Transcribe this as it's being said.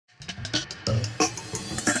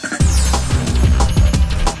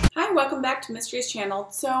Hi, welcome back to Mysteries Channel.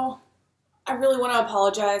 So, I really want to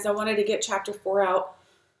apologize. I wanted to get chapter 4 out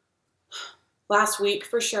last week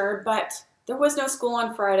for sure, but there was no school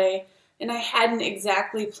on Friday, and I hadn't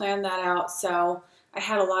exactly planned that out, so I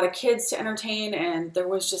had a lot of kids to entertain, and there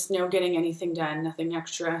was just no getting anything done, nothing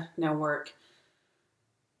extra, no work.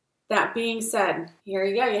 That being said, here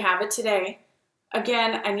you go, you have it today.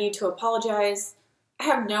 Again, I need to apologize. I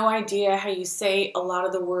have no idea how you say a lot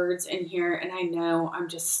of the words in here, and I know I'm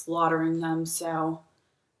just slaughtering them, so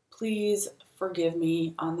please forgive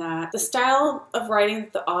me on that. The style of writing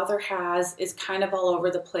that the author has is kind of all over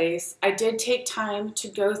the place. I did take time to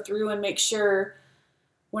go through and make sure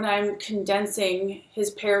when I'm condensing his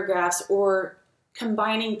paragraphs or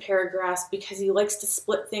combining paragraphs, because he likes to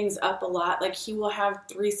split things up a lot. Like he will have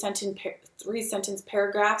three sentence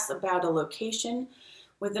paragraphs about a location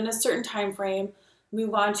within a certain time frame,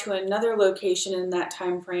 move on to another location in that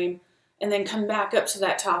time frame, and then come back up to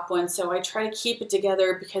that top one. So I try to keep it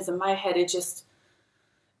together because in my head it's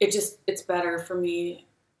better for me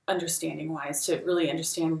understanding wise to really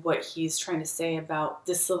understand what he's trying to say about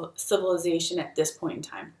this civilization at this point in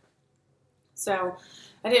time. So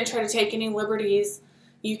I didn't try to take any liberties.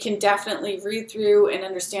 You can definitely read through and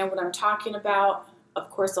understand what I'm talking about. Of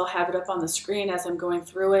course, I'll have it up on the screen as I'm going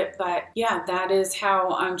through it, but yeah, that is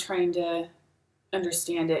how I'm trying to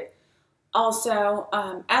understand it. Also,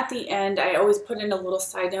 at the end, I always put in a little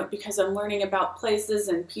side note because I'm learning about places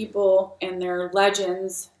and people and their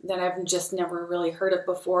legends that I've just never really heard of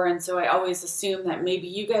before, and so I always assume that maybe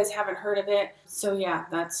you guys haven't heard of it. So yeah,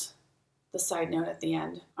 that's the side note at the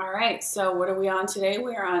end. All right, so what are we on today?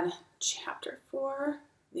 We're on chapter 4,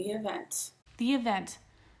 The Event. The Event,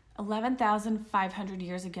 11,500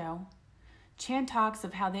 years ago. Chan talks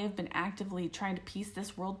of how they have been actively trying to piece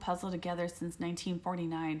this world puzzle together since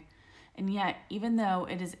 1949. And yet, even though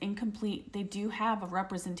it is incomplete, they do have a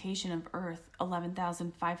representation of Earth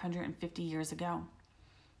 11,550 years ago.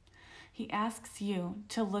 He asks you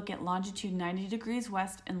to look at longitude 90 degrees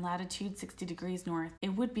west and latitude 60 degrees north. It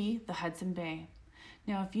would be the Hudson Bay.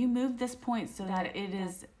 Now, if you move this point so that it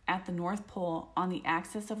is at the North Pole on the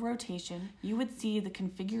axis of rotation, you would see the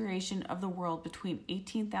configuration of the world between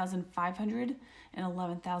 18,500 and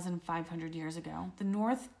 11,500 years ago. The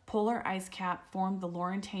North Polar ice cap formed the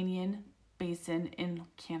Laurentian Basin in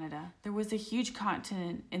Canada. There was a huge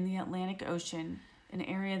continent in the Atlantic Ocean, an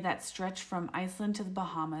area that stretched from Iceland to the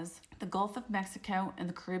Bahamas. The Gulf of Mexico and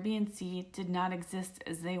the Caribbean Sea did not exist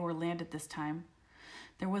as they were land at this time.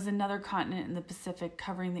 There was another continent in the Pacific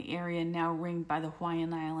covering the area now ringed by the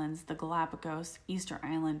Hawaiian Islands, the Galapagos, Easter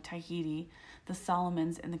Island, Tahiti, the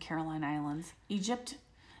Solomons, and the Caroline Islands. Egypt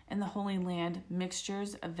and the Holy Land,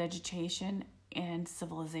 mixtures of vegetation and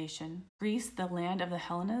civilization. Greece, the land of the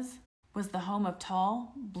Hellenes, was the home of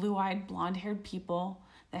tall, blue-eyed, blonde-haired people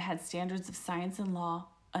that had standards of science and law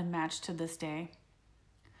unmatched to this day.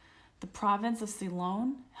 The province of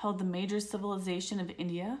Ceylon held the major civilization of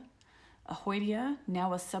India. Ayodhya,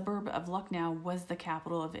 now a suburb of Lucknow, was the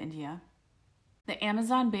capital of India. The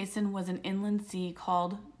Amazon basin was an inland sea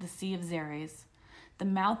called the Sea of Xeres. The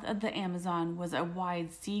mouth of the Amazon was a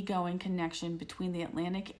wide sea-going connection between the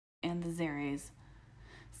Atlantic and the Xeres.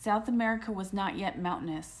 South America was not yet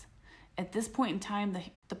mountainous. At this point in time,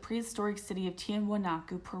 the prehistoric city of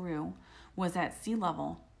Tiahuanaco, Peru, was at sea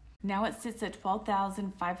level. Now it sits at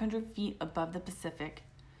 12,500 feet above the Pacific.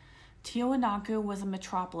 Tiahuanaco was a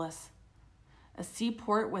metropolis, a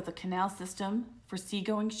seaport with a canal system for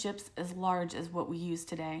seagoing ships as large as what we use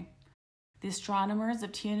today. The astronomers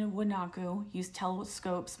of Tiahuanaco used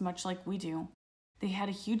telescopes much like we do. They had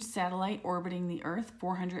a huge satellite orbiting the Earth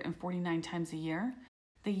 449 times a year.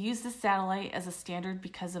 They used the satellite as a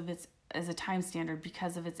time standard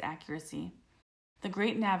because of its accuracy. The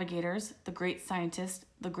great navigators, the great scientists,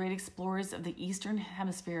 the great explorers of the Eastern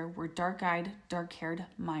Hemisphere were dark-eyed, dark-haired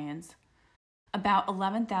Mayans. About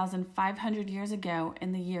 11,500 years ago,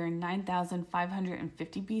 in the year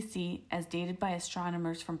 9,550 BC, as dated by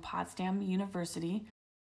astronomers from Potsdam University,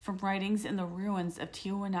 from writings in the ruins of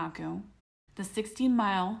Tiahuanaco, the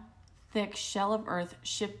 60-mile thick shell of Earth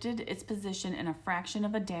shifted its position in a fraction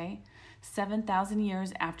of a day, 7,000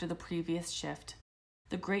 years after the previous shift.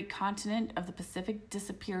 The great continent of the Pacific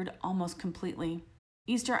disappeared almost completely.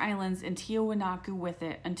 Easter Islands and Tiahuanaco with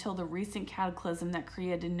it until the recent cataclysm that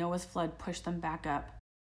created Noah's flood pushed them back up.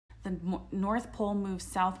 The North Pole moved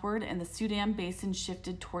southward and the Sudan Basin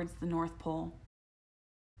shifted towards the North Pole.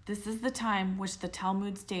 This is the time which the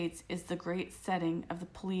Talmud states is the great setting of the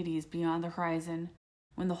Pleiades beyond the horizon,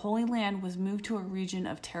 when the Holy Land was moved to a region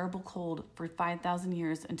of terrible cold for 5,000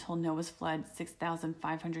 years until Noah's flood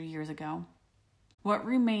 6,500 years ago. What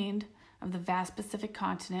remained of the vast Pacific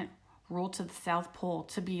continent rolled to the South Pole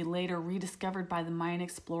to be later rediscovered by the Mayan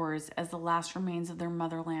explorers as the last remains of their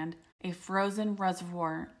motherland, a frozen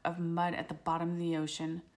reservoir of mud at the bottom of the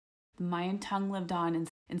ocean. The Mayan tongue lived on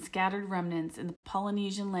in scattered remnants in the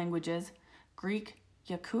Polynesian languages, Greek,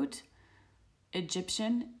 Yakut,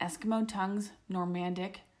 Egyptian, Eskimo tongues,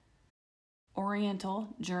 Normandic,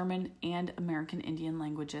 Oriental, German, and American Indian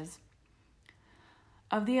languages.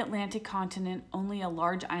 Of the Atlantic continent, only a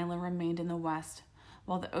large island remained in the west,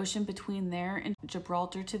 while the ocean between there and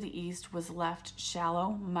Gibraltar to the east was left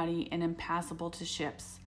shallow, muddy, and impassable to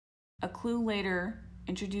ships. A clue later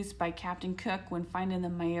introduced by Captain Cook when finding the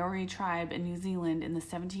Maori tribe in New Zealand in the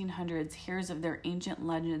 1700s hears of their ancient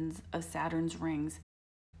legends of Saturn's rings,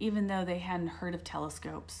 even though they hadn't heard of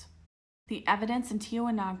telescopes. The evidence in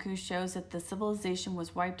Tiwanaku shows that the civilization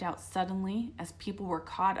was wiped out suddenly as people were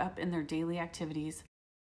caught up in their daily activities.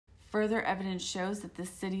 Further evidence shows that this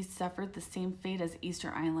city suffered the same fate as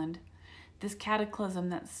Easter Island. This cataclysm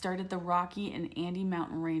that started the Rocky and Andes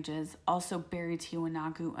mountain ranges also buried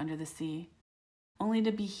Tiwanaku under the sea, only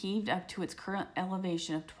to be heaved up to its current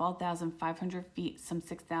elevation of 12,500 feet some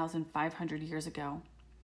 6,500 years ago.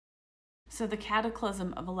 So the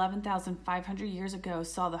cataclysm of 11,500 years ago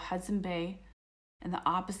saw the Hudson Bay and the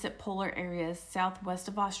opposite polar areas southwest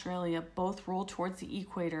of Australia both roll towards the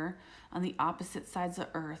equator on the opposite sides of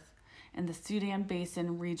Earth, and the Sudan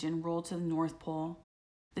Basin region roll to the North Pole.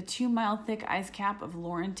 The 2-mile thick ice cap of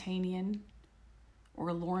Laurentine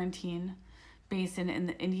Basin in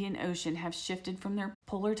the Indian Ocean have shifted from their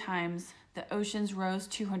polar times. The oceans rose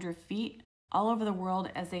 200 feet all over the world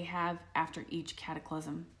as they have after each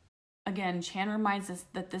cataclysm. Again, Chan reminds us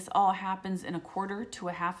that this all happens in a quarter to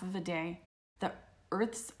a half of a day. The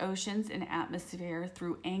Earth's oceans and atmosphere,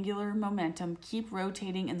 through angular momentum, keep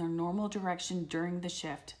rotating in their normal direction during the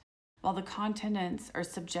shift. While the continents are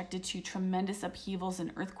subjected to tremendous upheavals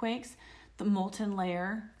and earthquakes, the molten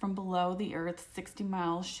layer from below the Earth's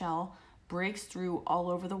 60-mile shell breaks through all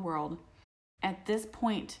over the world. At this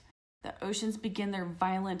point, the oceans begin their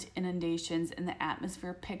violent inundations and the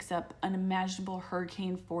atmosphere picks up unimaginable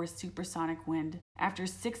hurricane-force supersonic wind. After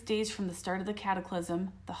 6 days from the start of the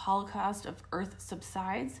cataclysm, the holocaust of Earth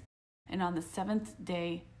subsides, and on the 7th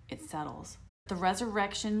day, it settles. The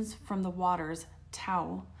resurrections from the waters,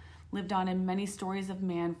 Tau, lived on in many stories of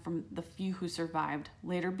man from the few who survived,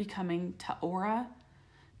 later becoming Taora,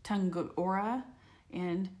 Tungora,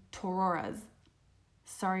 and Tororas.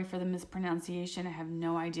 Sorry for the mispronunciation, I have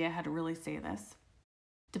no idea how to really say this,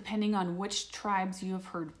 depending on which tribes you have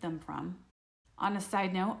heard them from. On a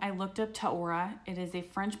side note, I looked up Taora. It is a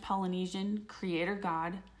French Polynesian creator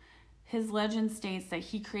god. His legend states that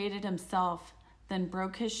he created himself, then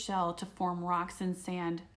broke his shell to form rocks and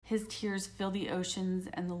sand. His tears fill the oceans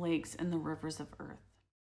and the lakes and the rivers of Earth.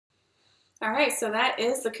 All right, so that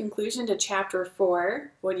is the conclusion to Chapter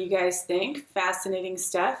 4. What do you guys think? Fascinating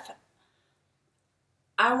stuff.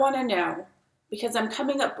 I want to know, because I'm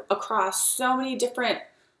coming up across so many different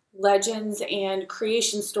legends and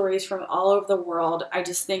creation stories from all over the world. I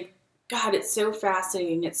just think, God, it's so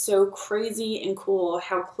fascinating. It's so crazy and cool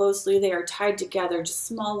how closely they are tied together. Just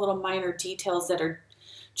small little minor details that are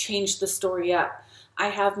change the story up. I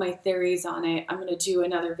have my theories on it. I'm going to do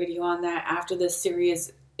another video on that after this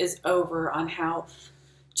series is over, on how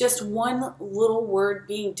just one little word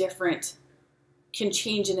being different can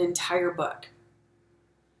change an entire book.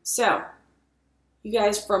 So, you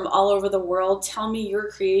guys from all over the world, tell me your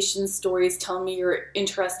creation stories. Tell me your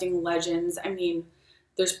interesting legends. I mean,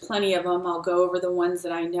 there's plenty of them. I'll go over the ones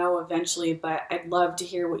that I know eventually, but I'd love to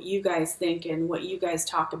hear what you guys think and what you guys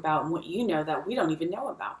talk about and what you know that we don't even know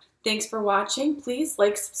about. Thanks for watching. Please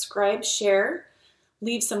like, subscribe, share,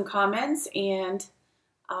 leave some comments, and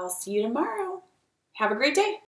I'll see you tomorrow. Have a great day.